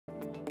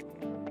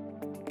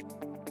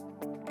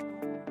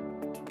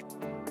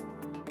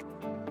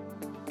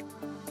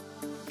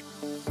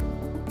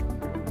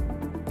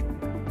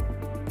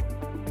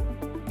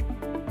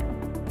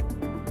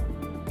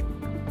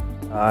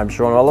I'm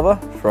Sean Oliver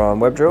from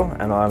Webdrill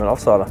and I'm an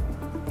Offsider.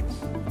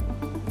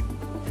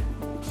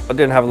 I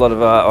didn't have a lot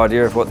of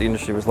idea of what the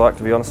industry was like,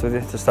 to be honest with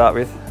you, to start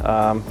with.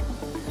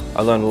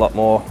 I learned a lot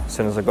more as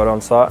soon as I got on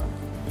site.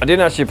 I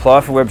didn't actually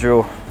apply for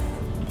Webdrill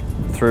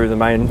through the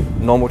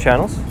main normal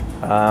channels.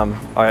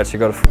 I actually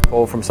got a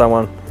call from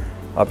someone.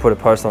 I put a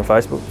post on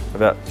Facebook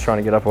about trying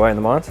to get up away in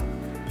the mines.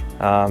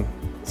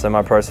 So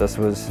my process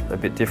was a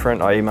bit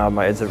different. I emailed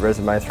my exit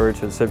resume through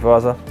to the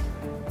supervisor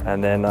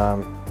and then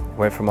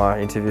went for my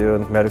interview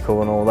and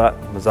medical and all that.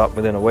 Was up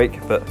within a week,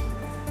 but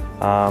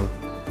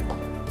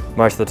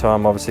most of the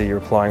time obviously you're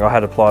applying. I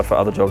had applied for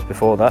other jobs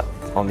before that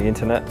on the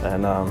internet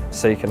and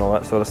Seek and all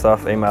that sort of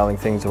stuff, emailing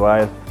things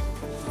away.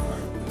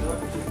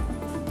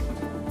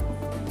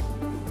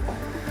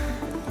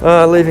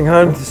 Leaving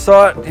home to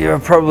site, you're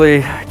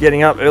probably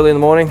getting up early in the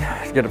morning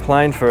to get a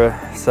plane for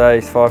say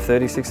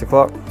 5:30, 6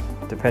 o'clock,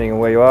 depending on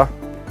where you are.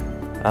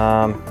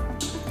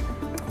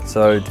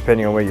 So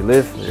depending on where you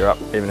live, you're up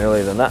even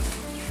earlier than that.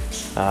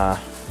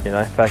 You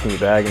know, packing your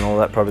bag and all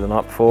that probably the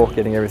night before,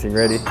 getting everything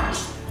ready,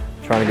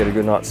 trying to get a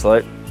good night's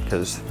sleep,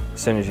 because as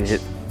soon as you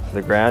hit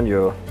the ground,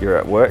 you're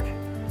at work.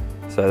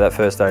 So that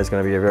first day is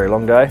going to be a very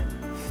long day.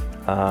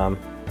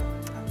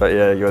 But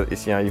yeah,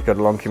 you've got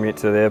a long commute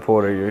to the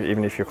airport, or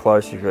even if you're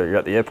close, you're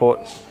at the airport.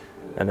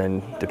 And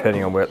then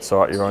depending on what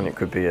site you're on, it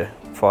could be a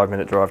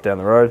 5-minute drive down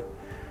the road.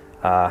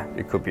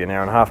 It could be an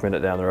hour and a half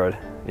minute down the road.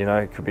 You know,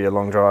 it could be a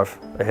long drive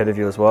ahead of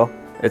you as well.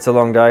 It's a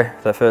long day,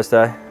 that first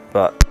day,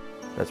 but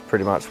that's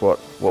pretty much what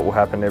will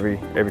happen every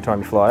time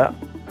you fly out.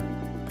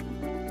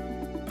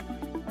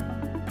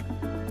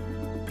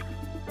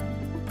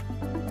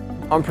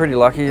 I'm pretty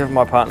lucky.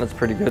 My partner's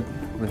pretty good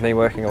with me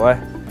working away.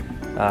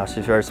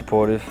 She's very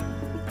supportive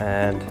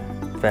and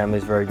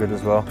family's very good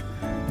as well.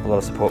 A lot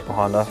of support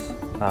behind us.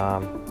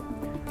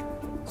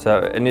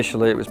 So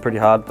initially it was pretty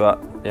hard,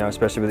 but you know,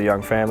 especially with a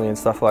young family and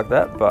stuff like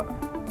that, but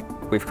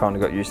we've kind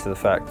of got used to the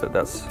fact that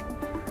that's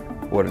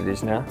what it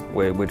is now.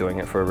 We're doing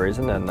it for a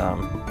reason, and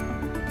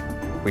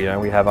we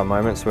have our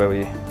moments where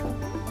it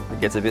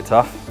gets a bit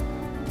tough.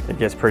 It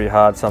gets pretty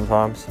hard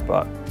sometimes,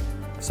 but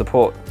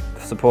support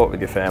with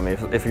your family.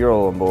 If you're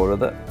all on board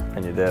with it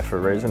and you're there for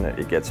a reason,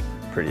 it gets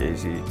pretty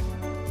easy.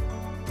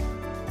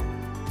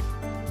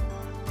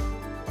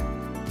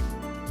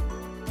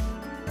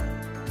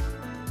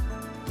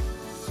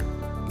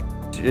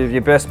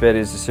 Your best bet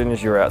is as soon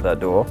as you're out that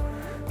door,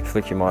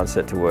 flick your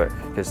mindset to work,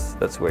 because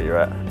that's where you're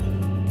at.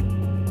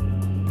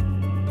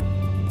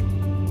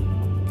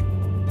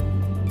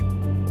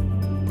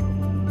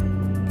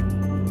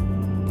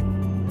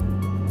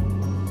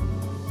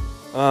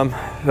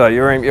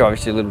 You're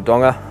obviously a little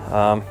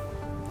donger.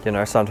 You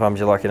know, sometimes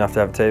you're lucky enough to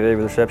have a TV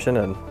with reception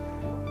and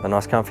a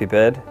nice comfy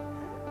bed,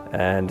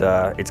 and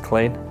it's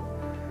clean,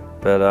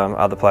 but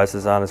other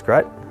places aren't as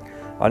great.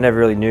 I never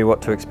really knew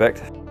what to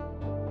expect.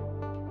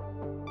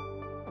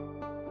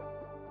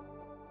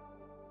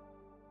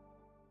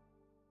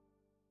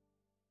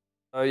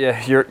 Oh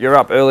yeah, you're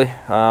up early,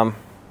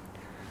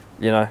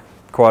 you know,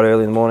 quite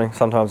early in the morning.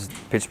 Sometimes it's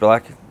pitch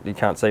black, you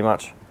can't see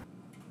much.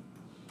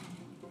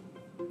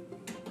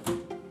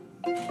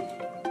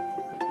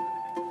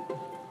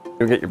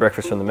 You'll get your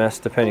breakfast from the mess,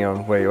 depending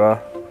on where you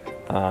are.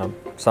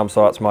 Some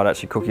sites might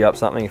actually cook you up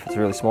something if it's a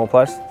really small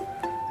place,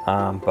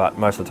 but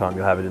most of the time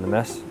you'll have it in the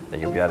mess. Then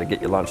you'll be able to get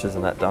your lunches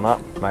and that done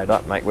up, made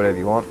up, make whatever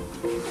you want,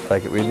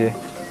 take it with you.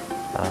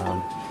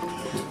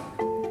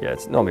 Yeah,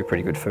 it's normally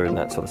pretty good food and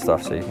that sort of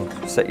stuff, so you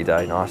can set your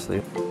day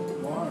nicely.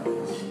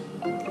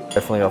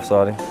 Definitely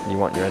offsiding, you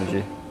want your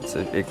energy, so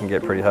it can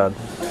get pretty hard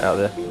out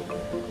there.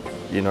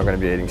 You're not going to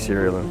be eating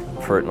cereal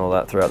and fruit and all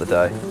that throughout the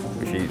day.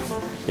 If you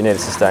need to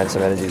sustain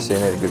some energy, so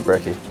you need a good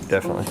brekkie,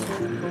 definitely.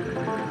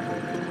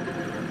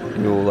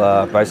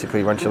 You'll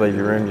basically, once you leave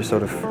your room, you're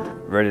sort of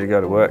ready to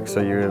go to work, so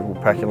you will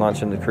pack your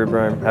lunch in the crib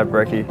room, have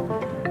brekkie,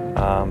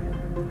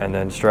 and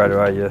then straight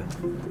away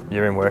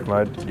you're in work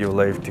mode. You'll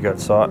leave to go to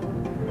site.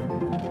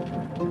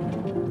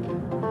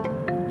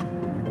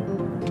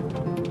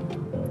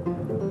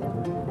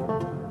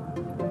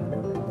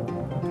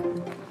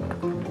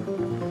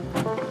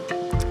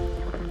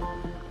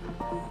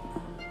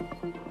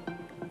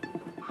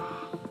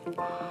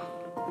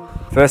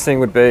 First thing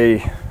would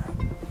be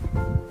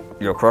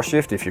your cross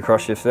shift, if your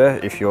cross shift's there,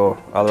 if you're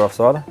other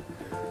offsider.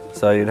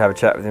 So you'd have a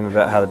chat with him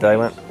about how the day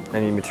went,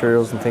 any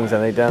materials and things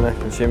they need down there,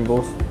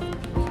 consumables.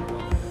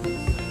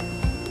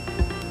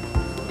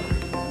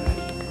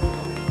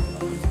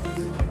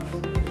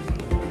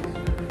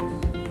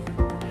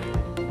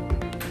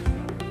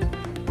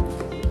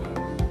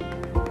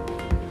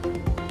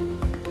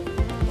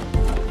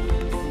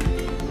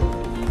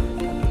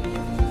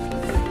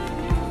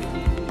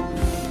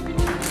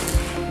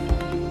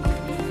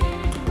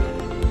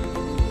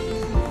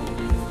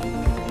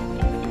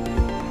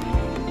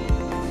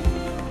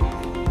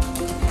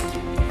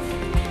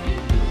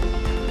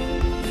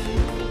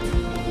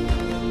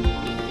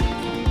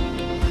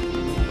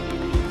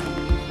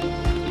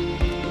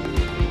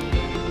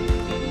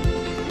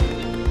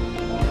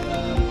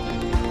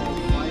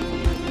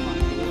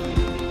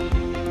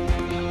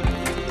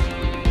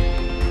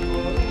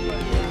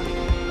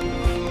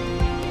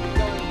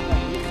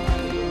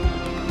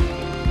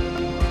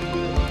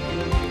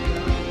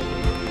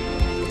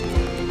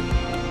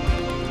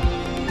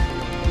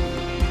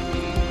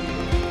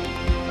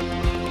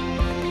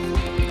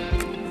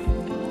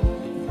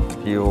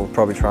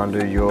 probably try and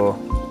do your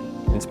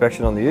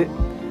inspection on the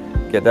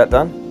ute, get that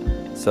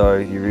done, so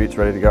your ute's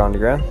ready to go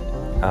underground.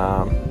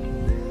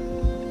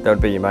 That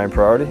would be your main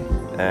priority,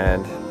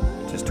 and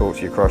just talk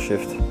to your cross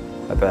shift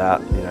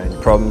about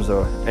any problems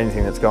or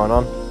anything that's going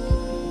on.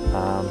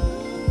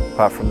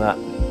 Apart from that,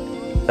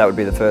 that would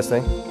be the first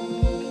thing.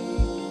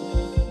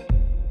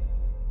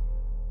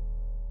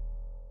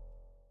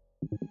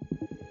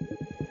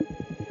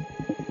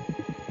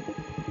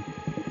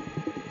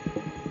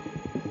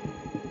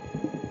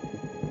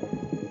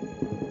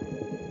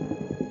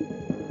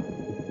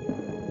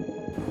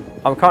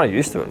 I'm kind of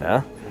used to it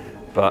now,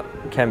 but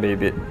it can be a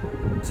bit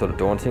sort of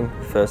daunting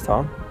the first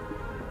time.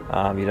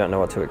 You don't know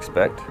what to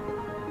expect,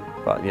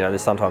 but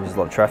there's sometimes a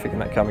lot of traffic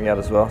and that coming out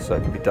as well, so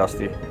it can be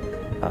dusty,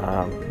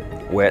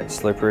 wet,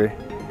 slippery.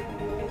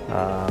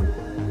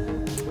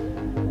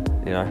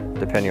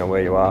 Depending on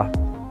where you are,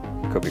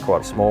 it could be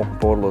quite a small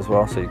portal as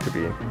well, so you could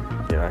be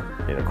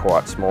in a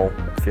quite small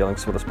feeling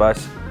sort of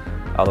space.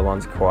 Other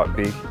ones are quite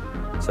big,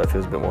 so it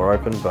feels a bit more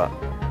open, but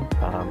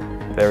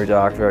very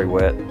dark, very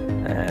wet,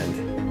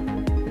 and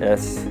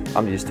yes,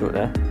 I'm used to it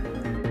now.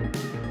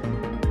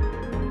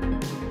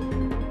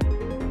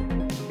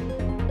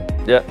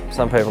 Yeah,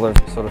 some people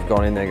have sort of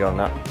gone in there going,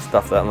 nah,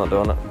 stuff that, I'm not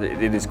doing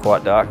it. It is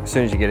quite dark. As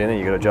soon as you get in there,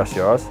 you've got to adjust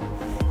your eyes.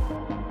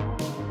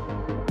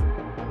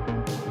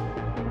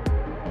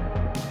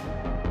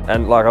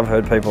 And like, I've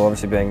heard people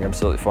obviously being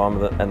absolutely fine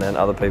with it, and then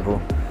other people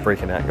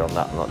freaking out going,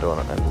 nah, I'm not doing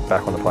it, and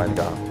back on the plane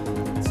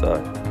going.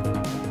 So.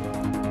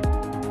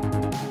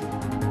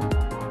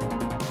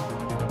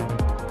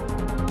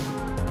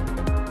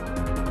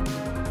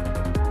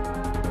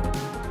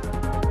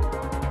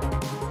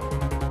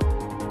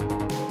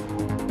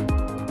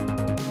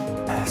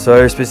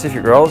 So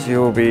specific roles,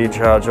 you will be in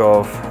charge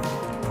of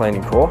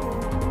cleaning core,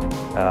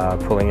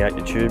 pulling out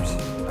your tubes,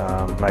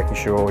 making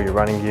sure all your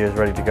running gear is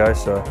ready to go.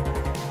 So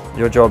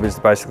your job is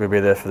to basically be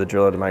there for the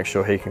driller to make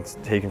sure he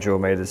can drill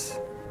meters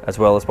as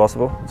well as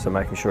possible. So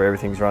making sure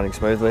everything's running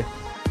smoothly.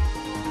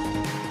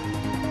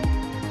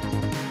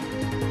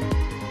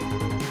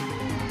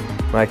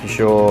 Making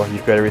sure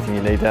you've got everything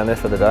you need down there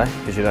for the day,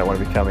 because you don't want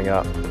to be coming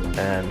up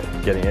and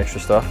getting extra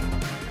stuff,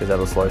 because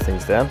that'll slow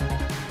things down.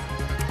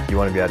 You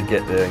want to be able to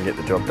get there and get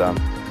the job done,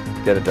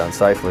 get it done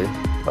safely,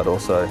 but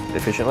also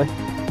efficiently.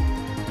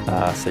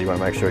 So you want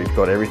to make sure you've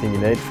got everything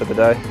you need for the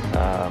day.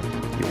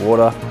 Your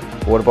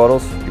water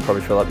bottles, you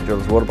probably fill up your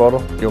driller's water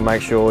bottle. You'll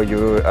make sure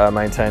you are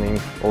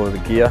maintaining all of the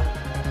gear,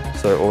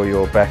 so all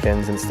your back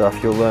ends and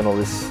stuff. You'll learn all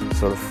this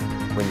sort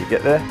of when you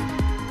get there,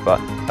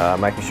 but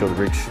making sure the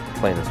rig's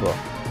clean as well.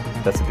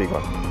 That's a big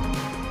one.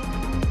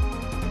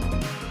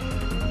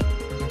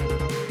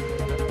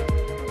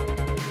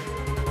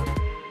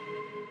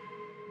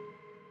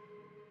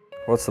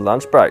 What's the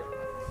lunch break?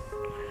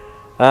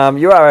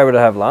 You are able to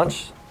have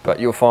lunch, but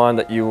you'll find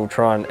that you will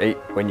try and eat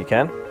when you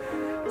can.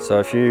 So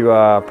if you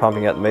are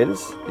pumping out the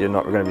meters, you're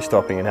not going to be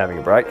stopping and having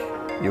a break.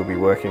 You'll be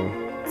working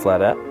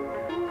flat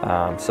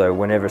out. So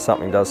whenever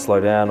something does slow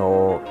down,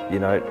 or you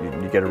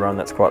get a run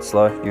that's quite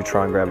slow, you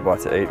try and grab a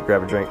bite to eat,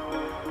 grab a drink.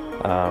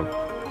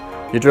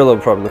 Your driller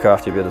will probably look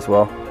after you a bit as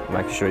well,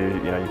 making sure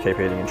you keep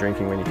eating and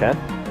drinking when you can.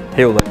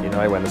 He'll let you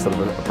know when the sort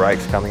of a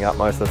break's coming up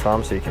most of the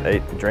time, so you can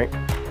eat and drink.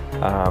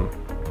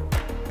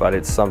 But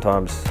it's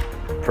sometimes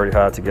pretty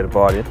hard to get a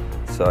bite in,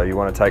 so you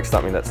want to take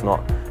something that's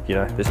not,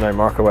 there's no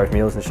microwave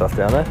meals and stuff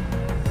down there.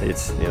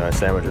 It's,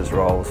 sandwiches,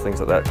 rolls,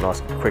 things like that, nice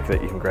and quick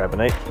that you can grab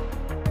and eat.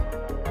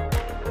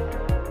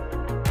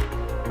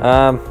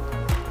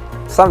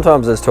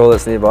 Sometimes there's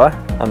toilets nearby,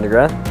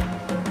 underground.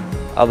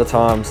 Other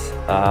times,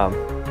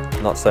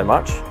 not so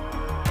much,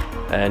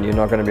 and you're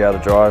not going to be able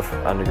to drive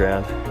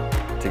underground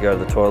to go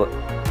to the toilet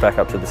back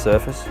up to the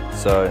surface,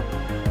 so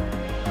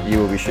you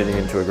will be shitting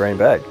into a green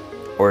bag.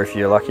 Or if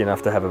you're lucky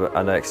enough to have an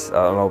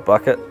old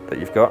bucket that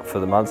you've got for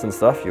the muds and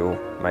stuff, you'll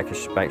make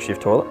a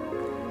makeshift toilet,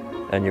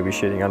 and you'll be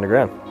shitting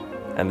underground,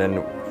 and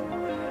then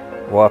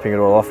wiping it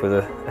all off with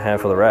a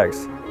handful of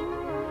rags.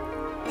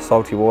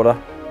 Salty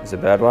water is a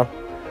bad one.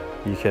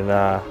 You can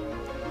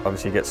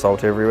obviously get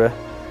salt everywhere,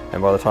 and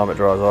by the time it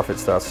dries off, it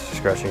starts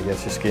scratching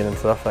against your skin and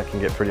stuff. That can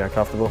get pretty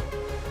uncomfortable.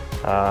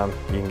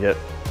 You can get,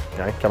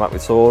 come up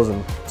with sores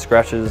and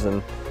scratches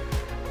and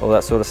all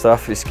that sort of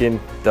stuff. Your skin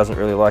doesn't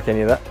really like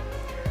any of that.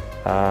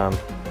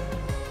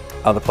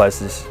 Other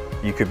places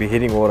you could be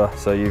hitting water,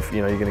 so you're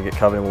going to get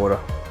covered in water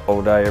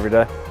all day, every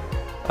day.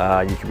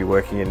 You could be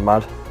working in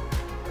mud,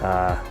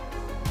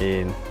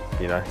 in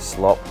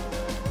slop.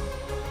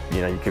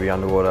 You could be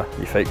underwater.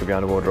 Your feet could be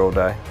underwater all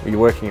day. You're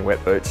working in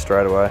wet boots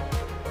straight away,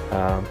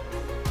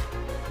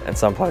 and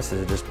some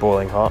places are just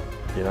boiling hot.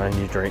 And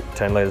you drink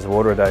 10 litres of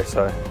water a day,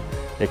 so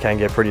it can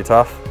get pretty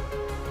tough.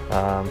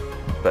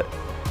 But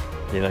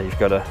you've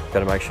got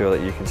to make sure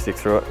that you can stick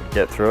through it,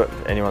 get through it.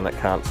 Anyone that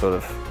can't sort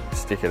of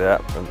stick it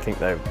out and think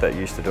they're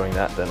used to doing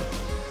that, then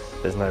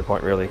there's no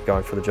point really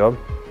going for the job.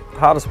 The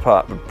hardest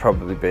part would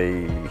probably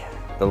be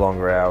the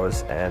longer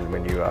hours, and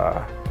when you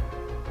are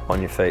on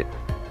your feet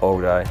all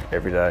day,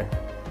 every day,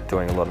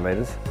 doing a lot of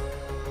meters.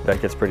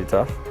 That gets pretty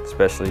tough,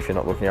 especially if you're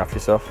not looking after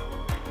yourself.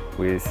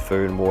 with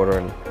food and water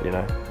and, you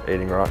know,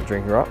 eating right and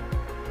drinking right.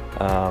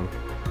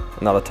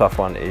 Another tough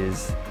one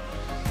is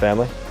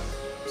family.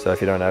 So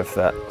if you don't have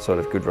that sort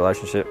of good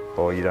relationship,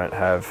 or you don't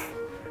have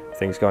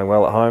things going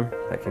well at home,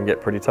 that can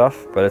get pretty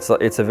tough. But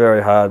it's a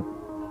very hard,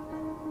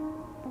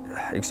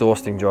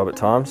 exhausting job at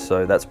times,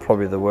 so that's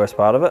probably the worst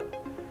part of it.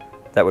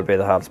 That would be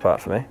the hardest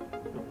part for me.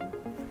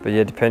 But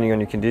yeah, depending on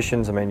your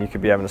conditions, I mean, you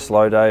could be having a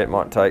slow day, it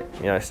might take,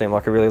 you know, seem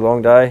like a really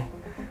long day.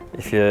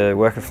 If you're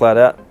working flat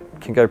out,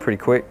 it can go pretty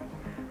quick,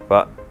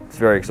 but it's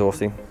very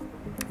exhausting.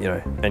 You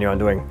know, anyone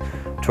doing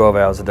 12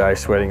 hours a day,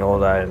 sweating all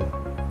day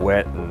and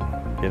wet and,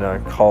 you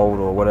know, cold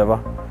or whatever,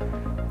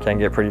 can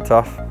get pretty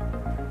tough.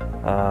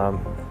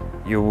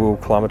 You will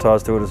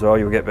acclimatise to it as well,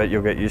 you'll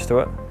get used to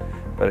it,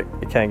 but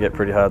it can get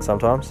pretty hard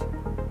sometimes.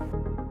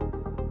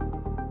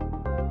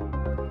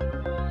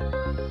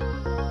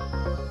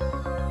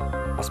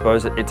 I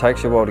suppose it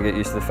takes you a while to get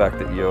used to the fact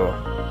that you're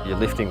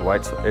lifting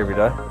weights every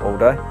day, all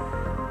day,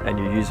 and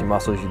you're using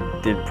muscles you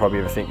didn't probably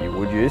ever think you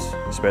would use,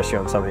 especially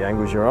on some of the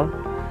angles you're on.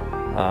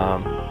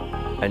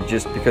 And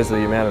just because of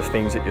the amount of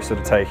things that you're sort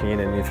of taking in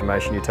and the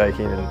information you're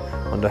taking and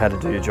on how to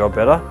do your job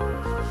better,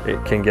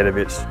 it can get a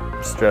bit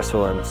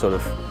stressful and sort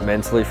of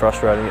mentally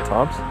frustrating at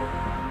times.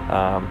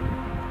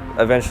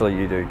 Eventually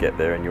you do get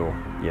there and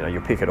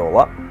you'll pick it all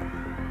up,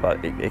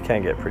 but it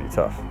can get pretty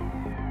tough.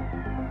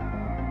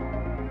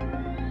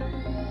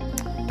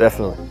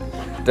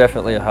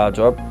 Definitely a hard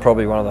job,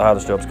 probably one of the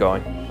hardest jobs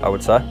going, I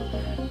would say.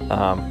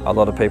 A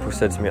lot of people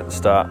said to me at the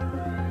start,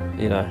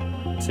 you know,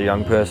 it's a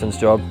young person's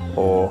job,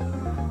 or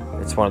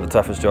it's one of the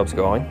toughest jobs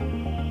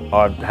going.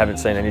 I haven't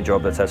seen any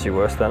job that's actually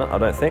worse than it, I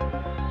don't think.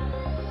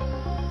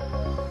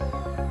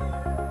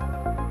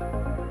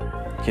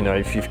 You know,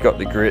 if you've got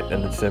the grit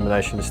and the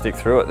determination to stick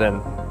through it,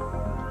 then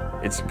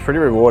it's pretty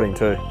rewarding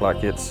too.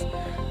 Like it's,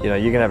 you know,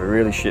 you can have a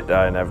really shit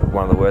day and have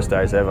one of the worst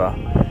days ever.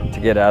 To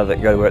get out of it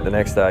and go to work the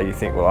next day, you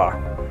think, well,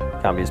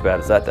 can't be as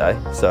bad as that day.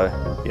 So,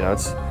 you know,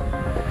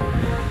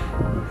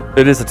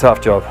 it is a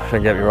tough job,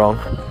 don't get me wrong,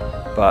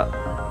 but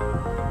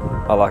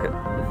I like it.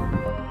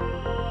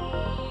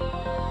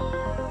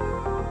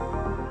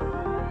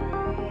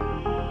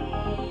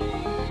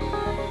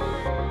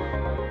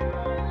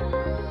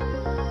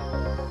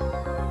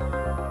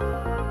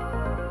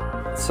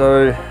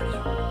 So,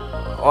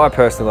 I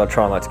personally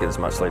try and like to get as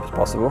much sleep as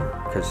possible,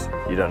 because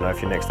you don't know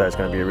if your next day is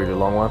going to be a really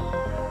long one.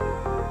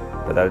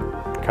 But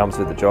that comes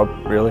with the job,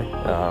 really.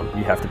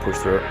 You have to push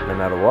through it no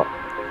matter what.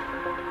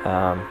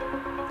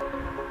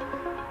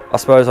 I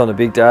suppose on a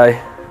big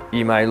day,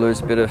 you may lose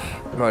a bit of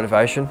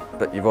motivation,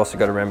 but you've also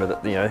got to remember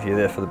that, you know, you're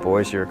there for the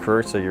boys, you're a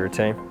crew, so you're a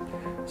team.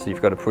 So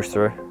you've got to push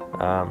through.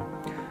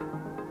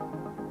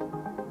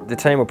 The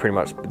team will pretty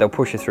much, they'll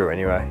push you through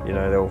anyway. You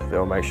know,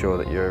 they'll make sure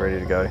that you're ready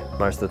to go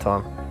most of the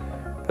time.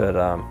 But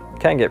it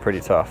can get pretty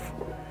tough.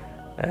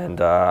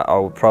 And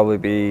I'll probably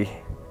be,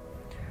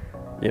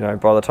 you know,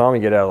 by the time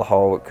you get out of the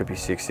hole, it could be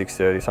 6,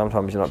 6:30.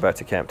 Sometimes you're not back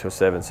to camp till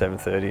 7,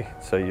 7:30.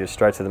 So you're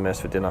straight to the mess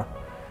for dinner.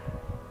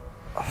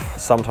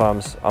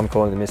 Sometimes I'm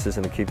calling the missus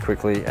and the kid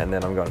quickly, and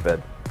then I'm going to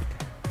bed.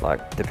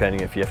 Like,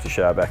 depending if you have to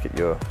shower back at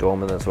your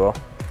doorman as well.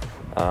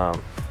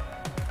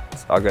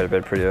 I go to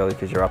bed pretty early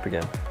because you're up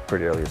again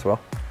pretty early as well.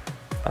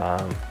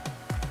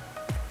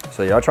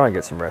 So yeah, I try and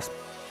get some rest.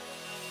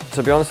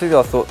 To be honest with you,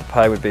 I thought the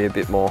pay would be a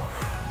bit more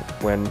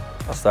when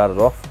I started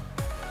off.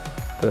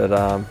 But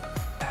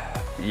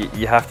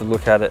you have to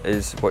look at it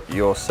as what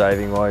you're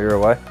saving while you're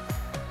away,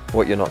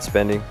 what you're not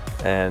spending,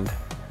 and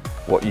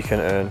what you can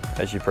earn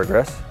as you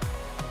progress.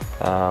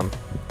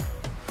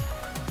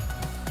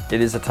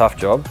 It is a tough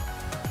job,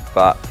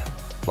 but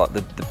like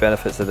the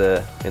benefits are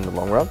there in the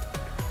long run.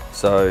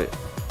 So,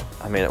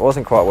 I mean, it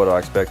wasn't quite what I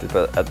expected,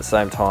 but at the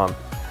same time,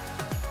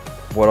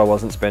 what I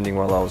wasn't spending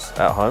while I was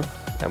at home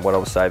and what I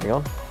was saving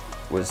on,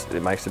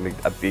 it makes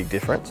a big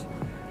difference.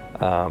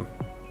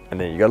 And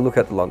then you got to look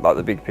at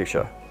the big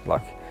picture.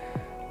 Like,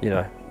 you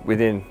know,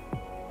 within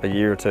a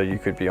year or two, you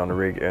could be on a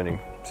rig earning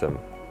some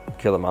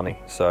killer money.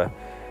 So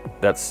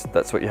that's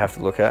what you have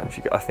to look at.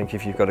 I think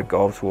if you've got a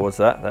goal towards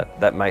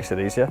that makes it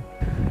easier.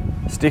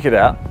 Stick it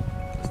out.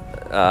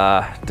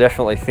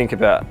 Definitely think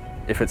about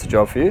if it's a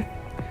job for you.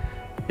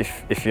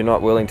 If you're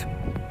not willing to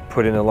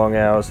put in the long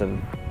hours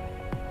and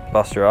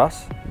bust your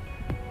ass,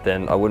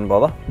 then I wouldn't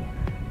bother.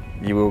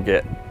 You will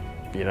get,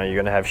 you know, you're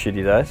going to have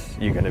shitty days.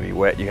 You're going to be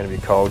wet, you're going to be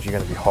cold, you're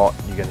going to be hot,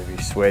 you're going to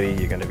be sweaty,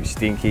 you're going to be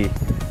stinky,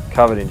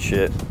 covered in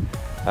shit.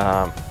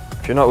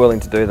 If you're not willing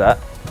to do that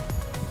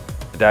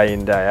day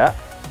in, day out,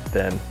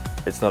 then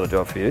it's not a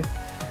job for you.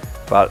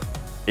 But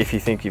if you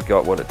think you've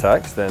got what it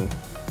takes, then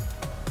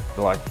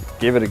like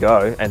give it a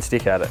go and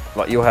stick at it.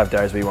 Like, you'll have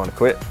days where you want to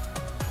quit,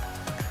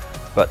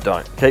 but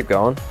don't. Keep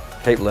going,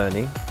 keep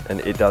learning, and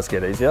it does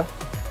get easier.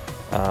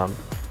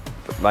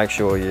 But make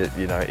sure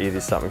you know it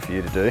is something for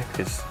you to do,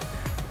 because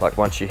like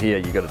once you're here,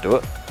 you got to do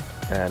it,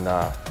 and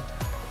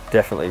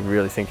definitely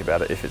really think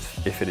about it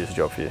if it is a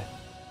job for you.